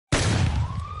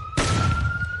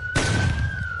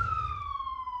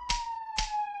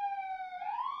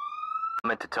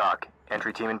Element to talk.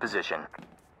 Entry team in position.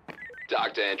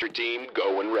 Talk to entry team,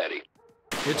 go when ready.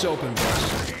 It's open,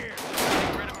 boss.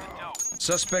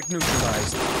 Suspect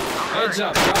neutralized. Heads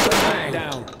up, dropping a bang.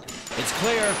 Down. It's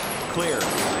clear. Clear.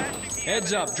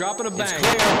 Heads up, dropping a bang. It's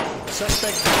clear.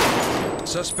 Suspect down.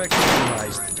 Suspect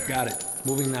neutralized. Got it.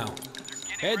 Moving now.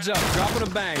 Heads up, dropping a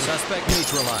bang. Suspect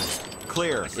neutralized.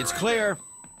 Clear. It's clear.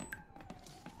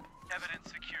 Evidence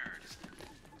secured.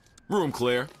 Room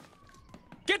clear.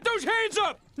 Get those hands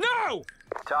up! Now!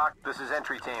 Talk, this is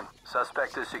entry team.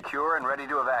 Suspect is secure and ready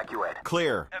to evacuate.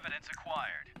 Clear. Evidence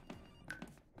acquired.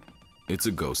 It's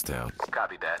a ghost town.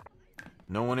 Copy that.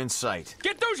 No one in sight.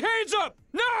 Get those hands up!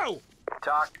 Now!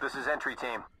 Talk, this is entry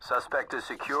team. Suspect is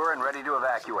secure and ready to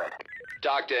evacuate.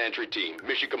 Talk to entry team,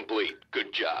 mission complete.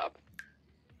 Good job.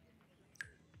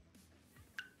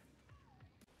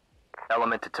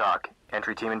 Element to talk.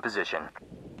 Entry team in position.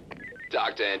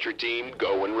 Talk to entry team,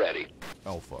 go when ready.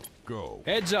 Alpha, go.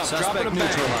 Heads up, dropping a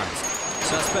bang.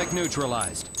 Suspect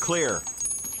neutralized. Clear.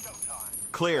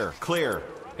 Clear, clear.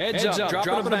 Heads up,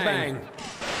 dropping a bang.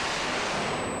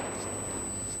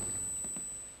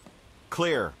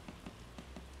 Clear.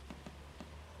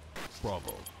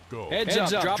 Bravo, go. Heads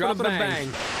up, dropping a bang.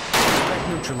 Suspect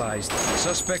neutralized.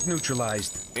 Suspect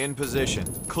neutralized. In position.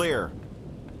 Clear.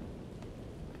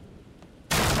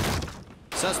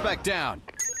 Suspect down.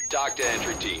 Talk to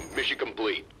entry team, mission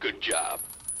complete. Good job.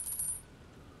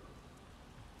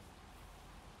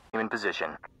 In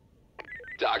position.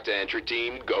 Talk to entry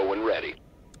team, go when ready.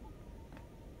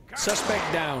 Suspect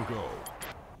down. Go.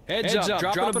 Heads up,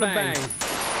 dropping a bang.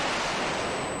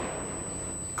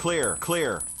 Clear,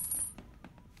 clear.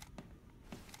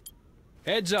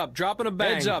 Heads up, dropping a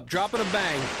bang. Heads up, dropping a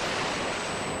bang.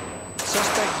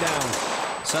 Suspect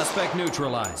down. Suspect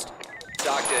neutralized.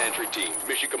 Talk to entry team,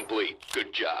 mission complete.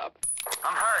 Good job.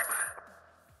 I'm hurt.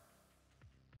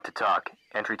 To talk.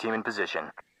 Entry team in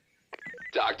position.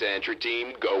 Talk to entry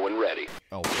team, go when ready.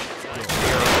 We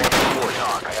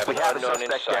have a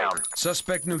suspect down.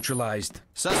 Suspect neutralized.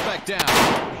 Suspect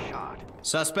down.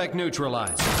 Suspect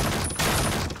neutralized.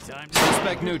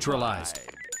 Suspect neutralized.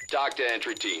 Talk to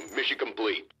entry team, mission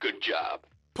complete. Good job.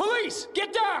 Police,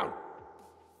 get down!